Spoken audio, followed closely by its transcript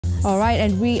All right,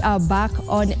 and we are back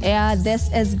on air.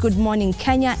 This is Good Morning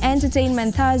Kenya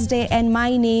Entertainment Thursday, and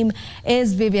my name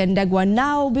is Vivian Degwa.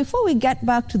 Now, before we get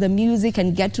back to the music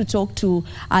and get to talk to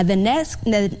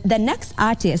the next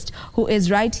artist who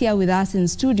is right here with us in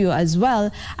studio as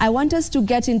well, I want us to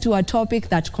get into a topic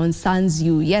that concerns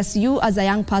you. Yes, you as a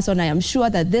young person, I am sure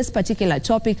that this particular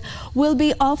topic will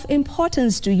be of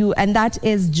importance to you, and that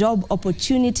is job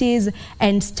opportunities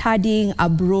and studying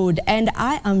abroad. And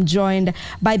I am joined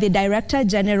by the Director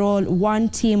General, One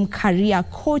Team Career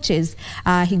Coaches.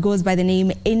 He goes by the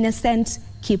name Innocent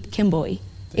Kipkemboi.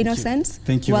 Innocent,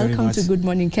 thank you very much. Welcome to Good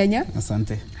Morning Kenya.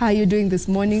 Asante. How are you doing this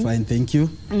morning? Fine, thank you.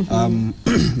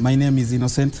 My name is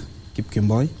Innocent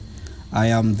Kipkemboi. I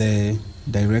am the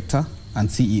Director and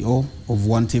CEO of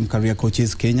One Team Career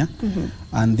Coaches Kenya.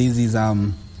 And this is a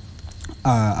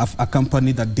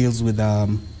company that deals with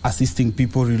assisting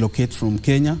people relocate from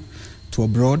Kenya to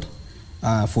abroad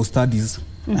for studies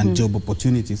and job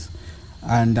opportunities.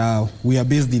 And we are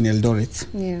based in Eldoret.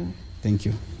 Yeah. Thank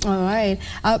you. All right.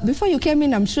 Before you came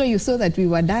in, I'm sure you saw that we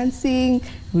were dancing,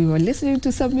 we were listening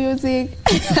to some music.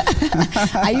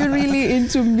 Are you really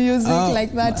into music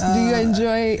like that? Do you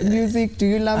enjoy music? Do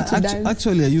you love to dance?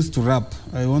 Actually, I used to rap.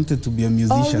 I wanted to be a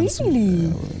musician. Oh,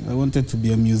 really? I wanted to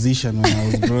be a musician when I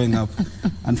was growing up.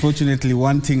 Unfortunately,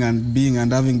 wanting and being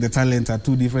and having the talent are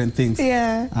two different things.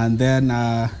 Yeah. And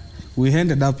then we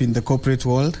ended up in the corporate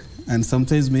world, and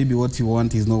sometimes maybe what you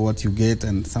want is not what you get,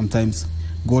 and sometimes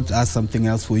God has something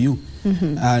else for you.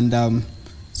 And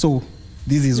so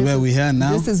this is where we are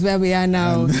now. This is where we are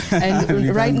now.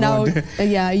 And right now,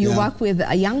 you work with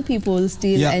young people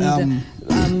still,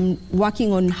 and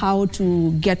working on how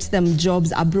to get them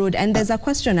jobs abroad. And there's a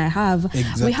question I have.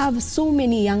 Exactly. We have so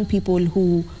many young people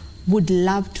who would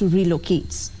love to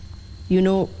relocate, you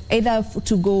know, either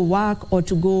to go work or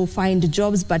to go find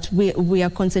jobs, but we are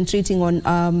concentrating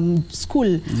on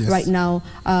school right now.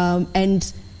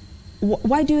 And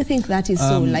why do you think that is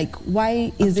so? Like,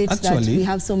 why is it that we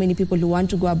have so many people who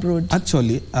want to go abroad?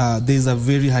 Actually, there's a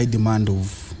very high demand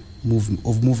of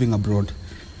moving abroad.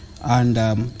 And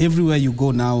everywhere you go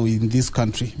now in this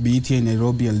country, be it here in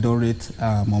Nairobi,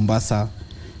 Eldoret, Mombasa,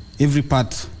 every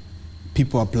part,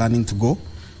 people are planning to go,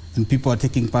 and people are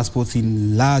taking passports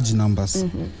in large numbers.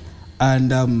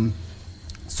 And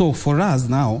so for us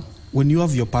now, when you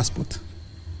have your passport,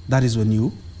 that is when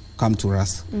you come to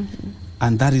us.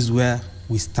 And that is where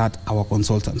we start our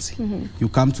consultancy. You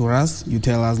come to us, you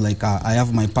tell us, like, I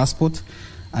have my passport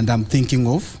and I'm thinking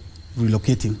of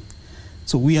relocating.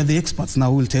 So we are the experts now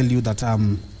who will tell you that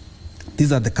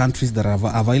these are the countries that are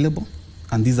available,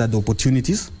 and these are the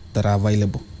opportunities that are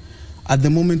available. At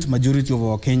the moment, majority of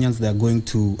our Kenyans, they are going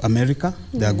to America,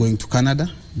 they are going to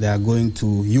Canada, they are going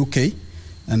to UK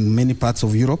and many parts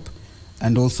of Europe,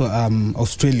 and also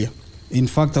Australia. In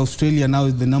fact, Australia now,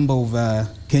 the number of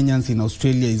Kenyans in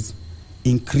Australia is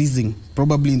increasing.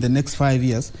 Probably in the next 5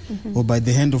 years, or by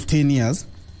the end of 10 years,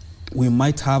 we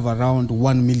might have around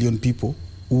 1 million people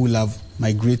who will have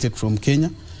migrated from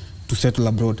Kenya to settle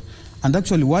abroad. And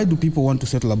actually, why do people want to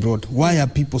settle abroad? Why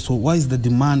is the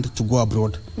demand to go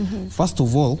abroad? First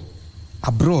of all,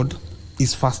 abroad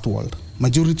is first world.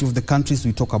 Majority of the countries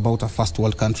we talk about are first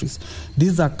world countries.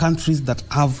 These are countries that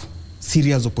have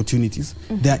serious opportunities.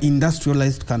 They are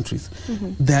industrialized countries.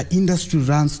 Their industry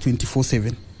runs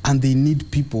 24/7, and they need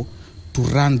people to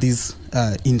run these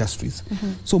industries.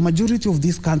 So majority of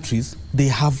these countries, they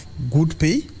have good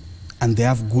pay, and they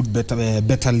have good,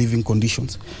 better living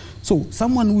conditions. So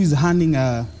someone who is earning,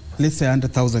 let's say,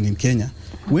 100,000 in Kenya,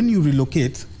 when you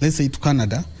relocate, let's say, to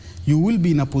Canada, you will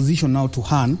be in a position now to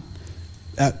earn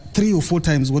 3 or 4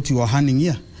 times what you are earning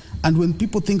here. And when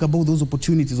people think about those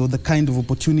opportunities, or the kind of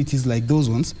opportunities like those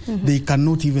ones, they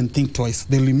cannot even think twice.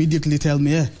 They'll immediately tell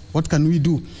me, hey, what can we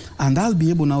do? And I'll be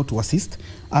able now to assist.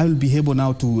 I'll be able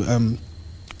now to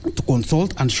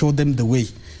consult and show them the way.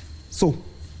 So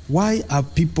why are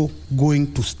people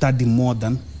going to study more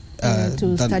than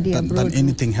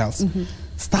anything else?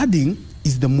 Studying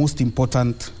is the most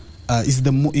important, is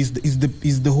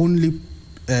the only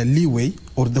leeway,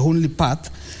 or the only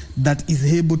path that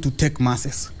is able to take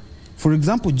masses. For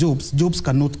example, jobs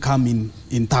cannot come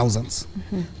in thousands.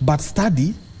 But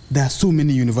study, there are so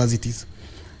many universities.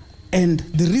 And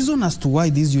the reason as to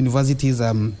why these universities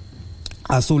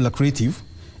are so lucrative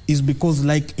is because,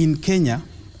 like in Kenya,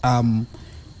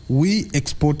 we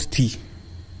export tea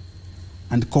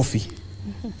and coffee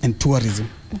and tourism.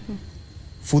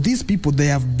 For these people, they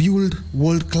have built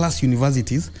world-class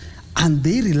universities, and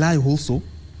they rely also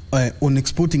on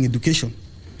exporting education.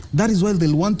 That is why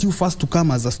they'll want you first to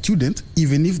come as a student.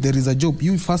 Even if there is a job,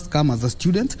 you first come as a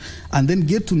student and then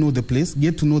get to know the place,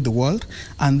 get to know the world,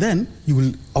 and then you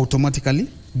will automatically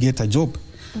get a job.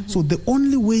 So the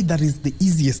only way that is the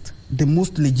easiest, the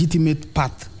most legitimate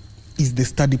path is the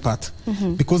study path.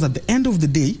 Because at the end of the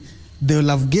day, they'll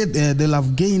have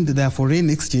gained their foreign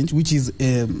exchange, which is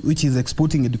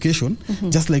exporting education,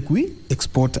 just like we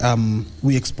export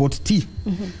tea.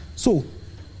 So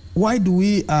why do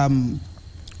we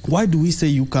say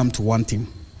you come to One Team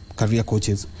Career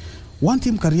Coaches? One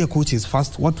Team Career Coaches,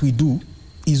 first, what we do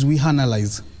is we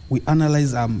analyze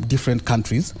different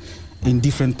countries in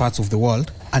different parts of the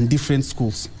world and different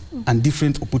schools and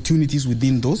different opportunities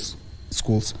within those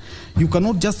schools. You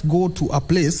cannot just go to a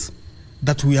place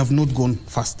that we have not gone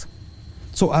first.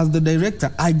 So as the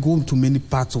director, I go to many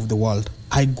parts of the world.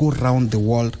 I go around the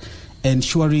world,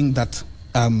 ensuring that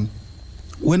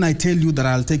when I tell you that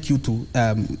I'll take you to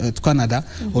Canada,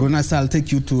 or when I say I'll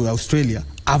take you to Australia,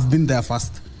 I've been there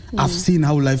first. I've seen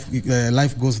how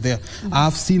life goes there.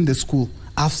 I've seen the school.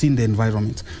 I've seen the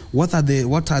environment. What are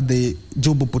the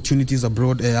job opportunities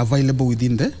abroad available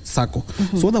within the circle?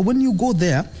 So that when you go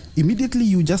there, immediately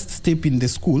you just step in the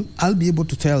school, I'll be able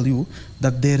to tell you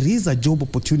that there is a job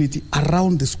opportunity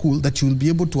around the school that you'll be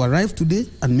able to arrive today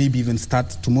and maybe even start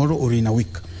tomorrow or in a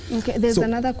week. Okay, there's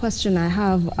another question I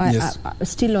have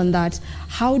still on that.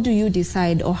 How do you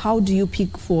decide, or how do you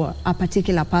pick for a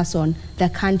particular person the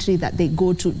country that they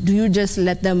go to? Do you just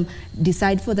let them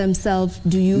decide for themselves?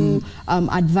 Do you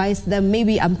advise them?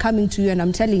 Maybe I'm coming to you and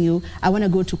I'm telling you I want to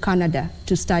go to Canada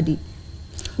to study.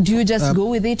 Do you just go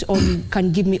with it, or you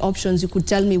can give me options? You could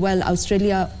tell me, well,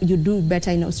 Australia, you do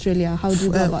better in Australia. How do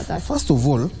you go about that? First of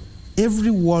all,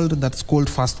 every world that's called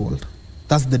first world,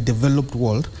 that's the developed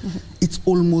world, it's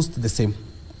almost the same.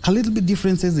 A little bit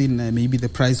differences in maybe the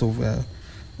price of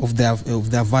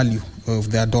their value,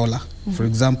 of their dollar. For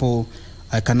example,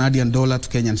 a Canadian dollar to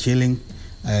Kenyan shilling,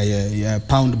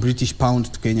 pound, British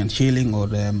pound to Kenyan shilling, or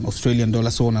Australian dollar,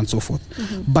 so on and so forth.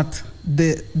 But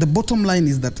the bottom line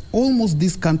is that almost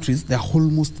these countries, they're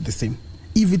almost the same.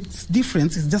 If it's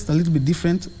different, it's just a little bit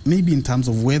different, maybe in terms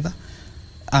of weather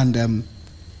and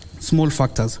small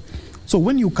factors. So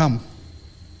when you come,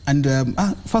 and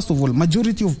first of all,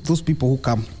 majority of those people who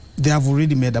come, they have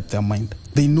already made up their mind.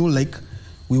 They know, like,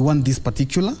 we want this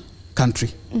particular country.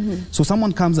 So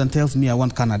someone comes and tells me, I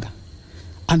want Canada.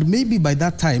 And maybe by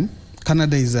that time,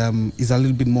 Canada is a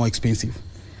little bit more expensive.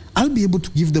 I'll be able to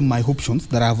give them my options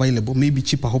that are available, maybe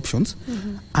cheaper options.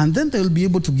 And then they'll be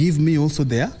able to give me also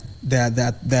their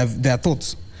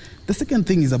thoughts. The second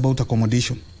thing is about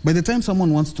accommodation. By the time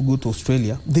someone wants to go to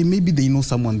Australia, maybe they know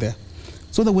someone there.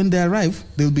 So that when they arrive,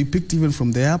 they'll be picked even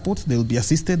from the airport, they'll be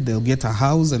assisted, they'll get a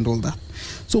house and all that.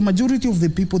 So majority of the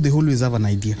people, they always have an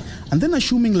idea. And then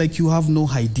assuming like you have no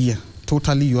idea,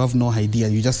 totally you have no idea,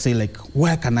 you just say like,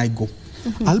 where can I go?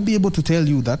 I'll be able to tell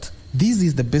you that this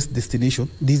is the best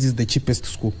destination, this is the cheapest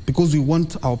school. Because we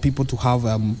want our people to have,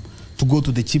 to go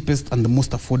to the cheapest and the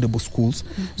most affordable schools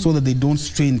so that they don't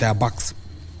strain their backs.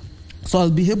 So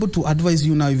I'll be able to advise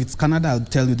you now. If it's Canada, I'll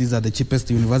tell you these are the cheapest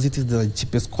universities, these are the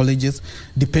cheapest colleges,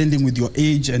 depending with your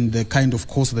age and the kind of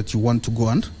course that you want to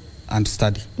go and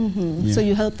study. So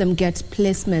you help them get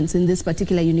placements in this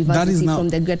particular university from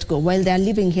the get-go. While they're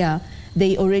living here,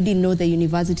 they already know the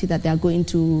university that they're going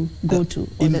to go to,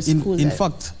 or the school. In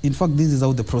fact, this is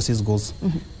how the process goes.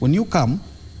 When you come,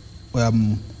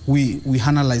 we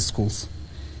analyze schools.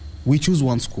 We choose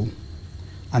one school.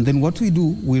 And then what we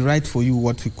do, we write for you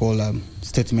what we call a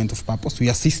statement of purpose. We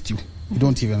assist you. We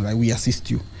don't even write, we assist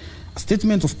you. A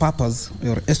statement of purpose,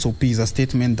 or SOP, is a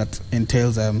statement that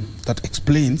entails, that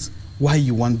explains why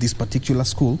you want this particular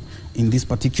school in this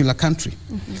particular country.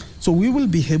 So we will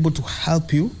be able to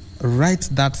help you write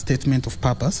that statement of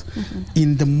purpose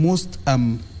in the most,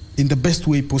 in the best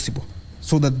way possible,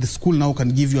 so that the school now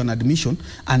can give you an admission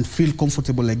and feel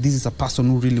comfortable, like this is a person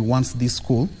who really wants this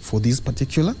school for this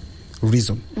particular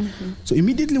reason. So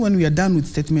immediately when we are done with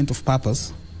statement of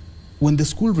purpose, when the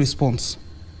school responds,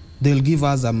 they'll give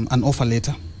us an offer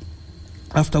letter,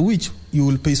 after which you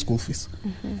will pay school fees.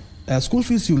 School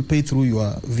fees you will pay through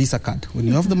your Visa card. When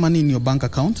you have the money in your bank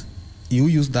account, you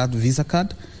use that Visa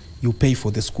card, you pay for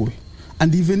the school.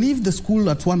 And even if the school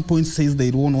at one point says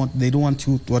they don't want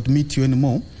you to admit you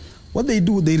anymore, what they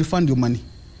do, they refund your money.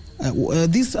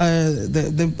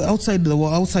 The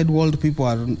outside world people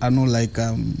are not like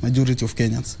majority of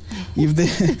Kenyans.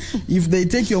 If they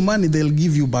take your money, they'll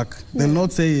give you back. They'll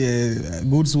not say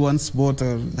goods once bought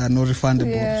are not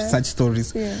refundable. Such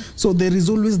stories. So there is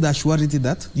always the surety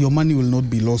that your money will not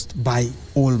be lost by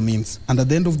all means. And at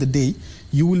the end of the day,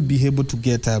 you will be able to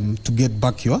get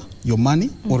back your money,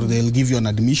 or they'll give you an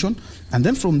admission, and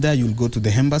then from there you'll go to the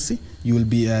embassy. You'll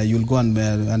go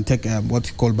and take what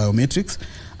you call biometrics,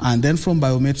 and then from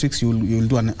biometrics you'll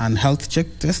do an health check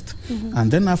test,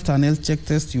 and then after an health check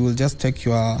test you will just take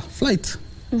your flight,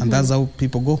 and that's how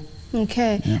people go.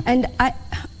 Okay, yeah. And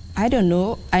I don't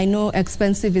know, I know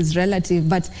expensive is relative,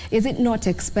 but is it not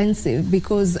expensive?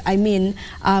 Because, I mean,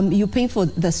 you pay for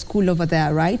the school over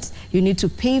there, right? You need to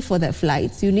pay for the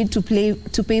flights. You need to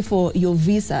pay for your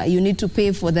visa. You need to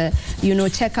pay for the,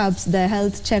 checkups, the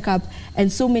health checkup,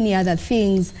 and so many other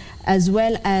things, as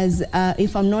well as,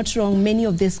 if I'm not wrong, many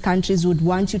of these countries would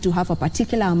want you to have a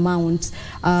particular amount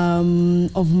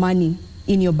of money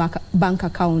in your bank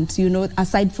account,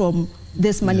 aside from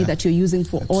this money that you're using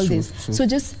for all this. True. So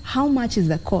just how much is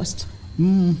the cost?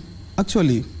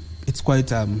 Actually, it's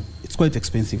quite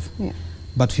expensive. Yeah.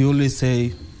 But we always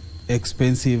say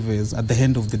expensive is, at the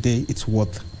end of the day, it's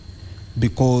worth.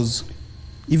 Because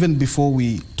even before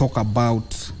we talk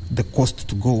about the cost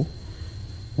to go,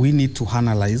 we need to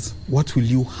analyze what will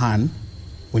you earn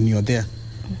when you're there.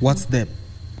 What's the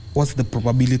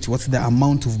probability, what's the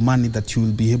amount of money that you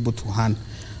will be able to earn?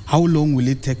 How long will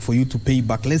it take for you to pay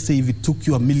back? Let's say if it took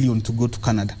you $1 million to go to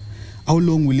Canada, how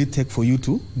long will it take for you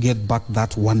to get back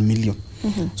that $1 million?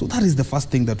 So that is the first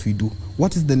thing that we do.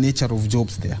 What is the nature of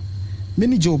jobs there?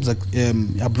 Many jobs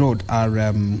abroad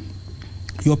are,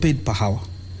 you're paid per hour.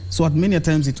 So at many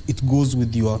times it goes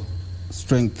with your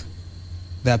strength.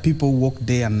 There are people who work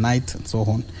day and night and so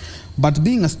on. But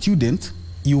being a student,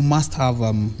 you must have,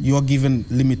 you are given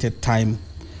limited time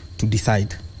to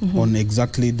decide on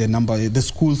exactly the number. The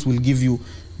schools will give you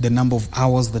the number of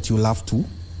hours that you'll have to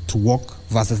work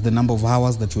versus the number of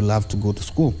hours that you'll have to go to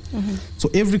school.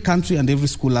 So every country and every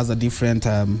school has a different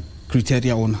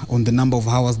criteria on the number of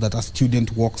hours that a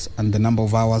student works and the number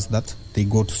of hours that they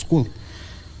go to school.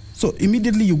 So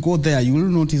immediately you go there, you will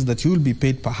notice that you will be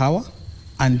paid per hour,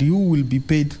 and you will be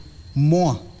paid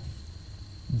more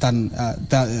than,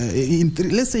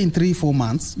 let's say in 3-4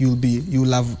 months,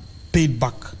 you'll have paid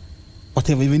back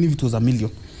whatever, even if it was $1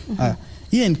 million.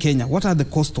 Here in Kenya, what are the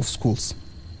cost of schools?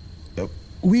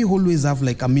 We always have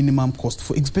like a minimum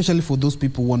cost, especially for those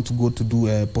people who want to go to do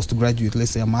a postgraduate,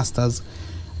 let's say a master's,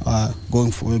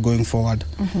 going forward.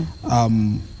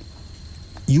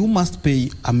 You must pay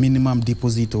a minimum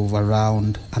deposit of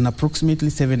around an approximately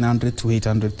 700 to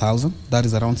 800,000. That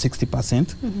is around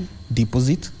 60%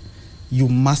 deposit. You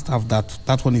must have that.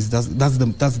 That one is that's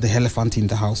the elephant in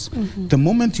the house. The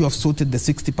moment you have sorted the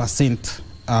 60%,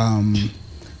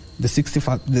 the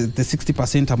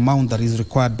 60% amount that is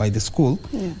required by the school,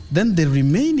 then the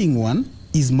remaining one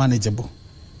is manageable.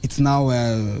 It's now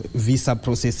visa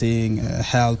processing,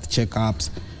 health checkups,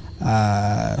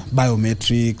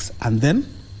 biometrics, and then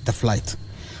the flight.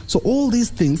 So all these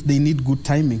things, they need good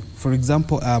timing. For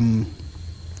example,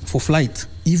 for flight,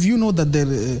 if you know that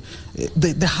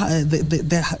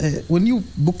when you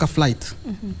book a flight,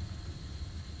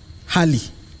 early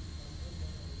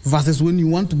versus when you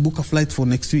want to book a flight for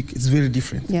next week, it's very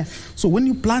different. Yes. So when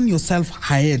you plan yourself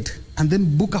ahead and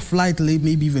then book a flight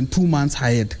maybe even 2 months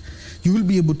ahead, you will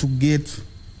be able to get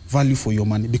value for your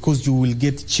money because you will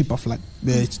get cheaper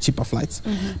flights.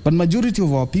 But majority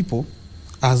of our people,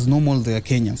 as normal, they are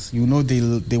Kenyans.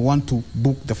 They want to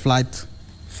book the flight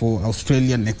for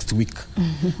Australia next week.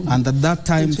 And at that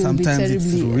time, sometimes it's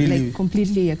really like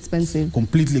completely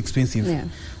expensive. Yeah.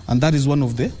 And that is one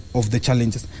of the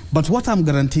challenges. But what I'm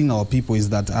guaranteeing our people is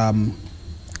that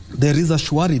there is a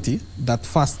surety that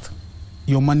first,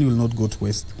 your money will not go to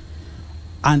waste.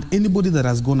 And anybody that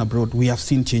has gone abroad, we have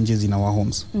seen changes in our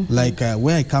homes. Like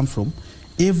where I come from,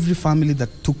 every family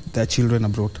that took their children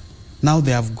abroad, now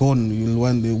they have gone.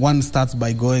 One starts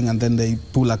by going and then they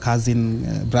pull a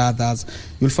cousin, brothers.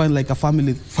 You'll find like a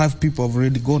family, 5 people have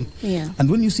already gone. Yeah. And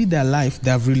when you see their life, they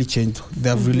have really changed. They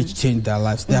have really changed their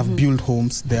lives. They have built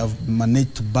homes. They have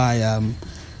managed to buy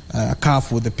a car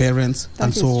for the parents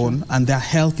and so on. And their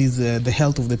health is, the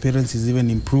health of the parents is even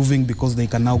improving because they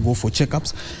can now go for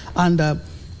checkups. And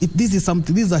this is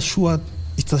a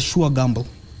sure gamble.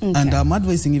 And I'm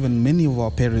advising even many of our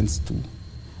parents to,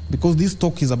 because this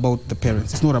talk is about the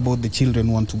parents. It's not about the children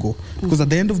who want to go. Because at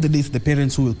the end of the day, it's the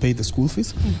parents who will pay the school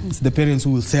fees. It's the parents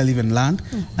who will sell even land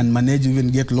and manage,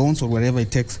 even get loans or whatever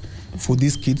it takes for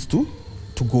these kids to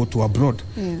go to abroad.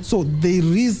 So there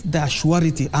is the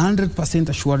surety,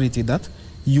 100% surety that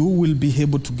you will be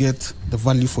able to get the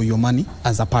value for your money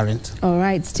as a parent. All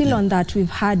right. Still on that, we've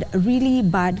had really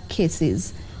bad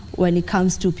cases when it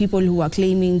comes to people who are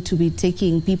claiming to be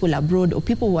taking people abroad, or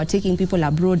people who are taking people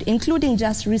abroad, including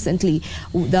just recently,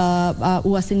 the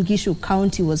Uasin Gishu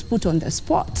County was put on the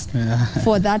spot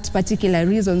for that particular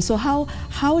reason. So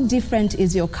how different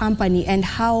is your company, and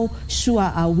how sure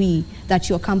are we that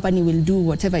your company will do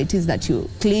whatever it is that you're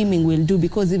claiming will do?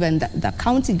 Because even the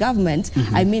county government,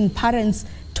 I mean, parents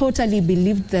totally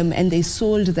believed them, and they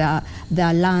sold their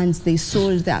lands, they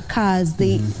sold their cars,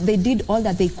 they did all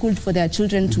that they could for their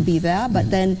children to be there, but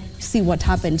then see what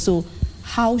happened. So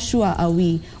how sure are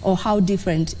we, or how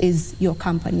different is your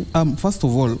company? First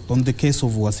of all, on the case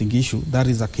of Uasin Gishu, that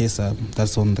is a case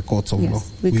that's on the courts of law.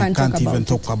 We can't even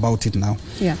talk about it now.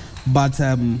 Yeah. But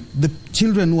the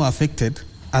children who are affected,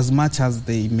 as much as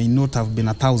they may not have been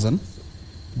 1,000,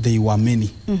 they were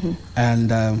many.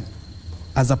 And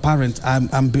as a parent,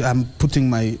 I'm putting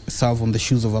myself on the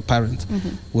shoes of a parent,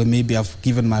 where maybe I've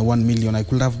given my 1 million, I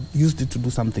could have used it to do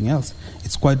something else.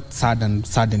 It's quite sad and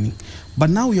saddening. But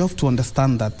now you have to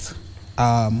understand that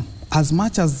as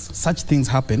much as such things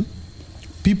happen,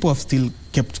 people have still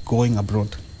kept going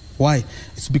abroad. Why?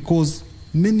 It's because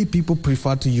many people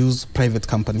prefer to use private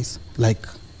companies, like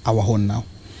our own now.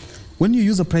 When you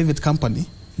use a private company,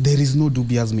 there is no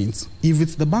dubious means. If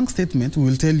it's the bank statement, we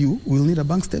will tell you we'll need a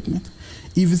bank statement.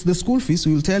 If it's the school fees,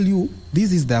 we will tell you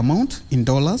this is the amount in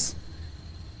dollars,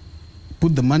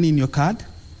 put the money in your card,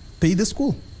 pay the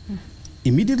school.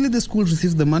 Immediately the school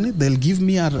receives the money, they'll give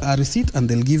me a receipt, and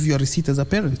they'll give you a receipt as a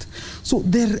parent. So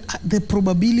the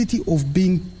probability of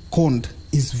being conned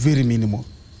is very minimal.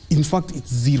 In fact,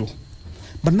 it's zero.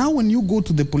 But now when you go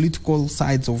to the political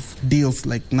sides of deals,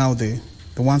 like now the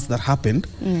ones that happened,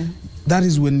 that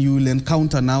is when you will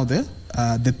encounter now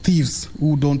the thieves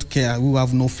who don't care, who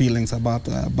have no feelings about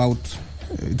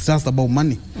it's just about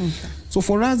money. So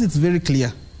for us, it's very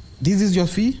clear. This is your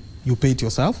fee, you pay it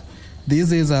yourself.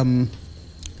 This is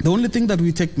the only thing that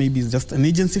we take maybe is just an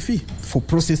agency fee for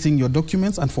processing your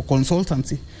documents and for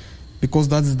consultancy, because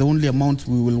that is the only amount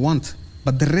we will want.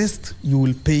 But the rest you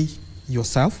will pay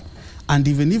yourself. And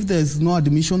even if there is no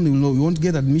admission, you won't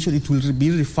get admission, it will be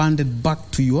refunded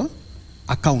back to your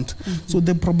account. So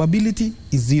the probability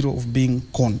is zero of being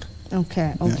conned.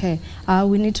 Okay, okay. Yeah.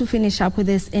 We need to finish up with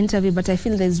this interview, but I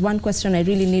feel there's one question I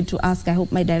really need to ask. I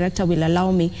hope my director will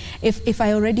allow me. If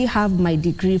I already have my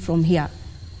degree from here,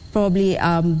 probably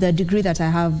the degree that I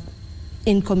have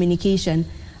in communication,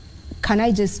 can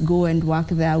I just go and work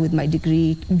there with my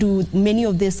degree? Do many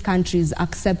of these countries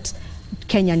accept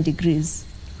Kenyan degrees?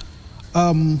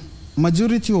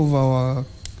 Majority of our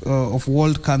of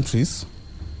world countries,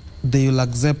 they will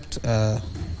accept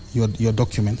your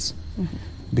documents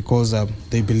because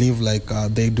they believe like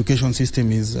the education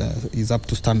system is up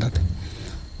to standard.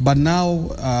 But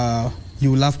now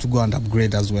you will have to go and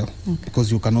upgrade as well,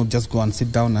 because you cannot just go and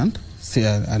sit down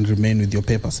and remain with your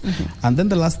papers. And then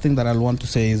the last thing that I want to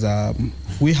say is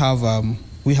we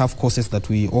have courses that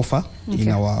we offer in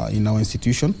our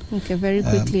institution. Okay, very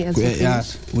quickly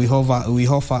as we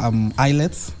offer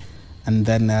IELTS, and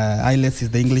then IELTS is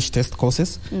the English test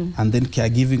courses, and then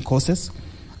caregiving courses,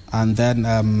 and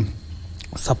then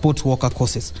support worker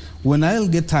courses. When I'll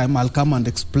get time, I'll come and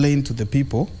explain to the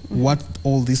people what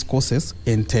all these courses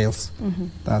entails.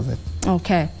 That's it.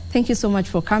 Okay. Thank you so much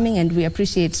for coming, and we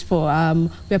appreciate you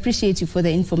for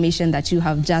the information that you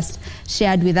have just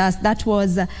shared with us. That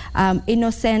was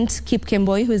Innocent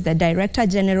Kipkemboi, who is the Director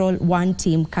General, One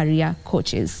Team Career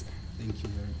Coaches. Thank you.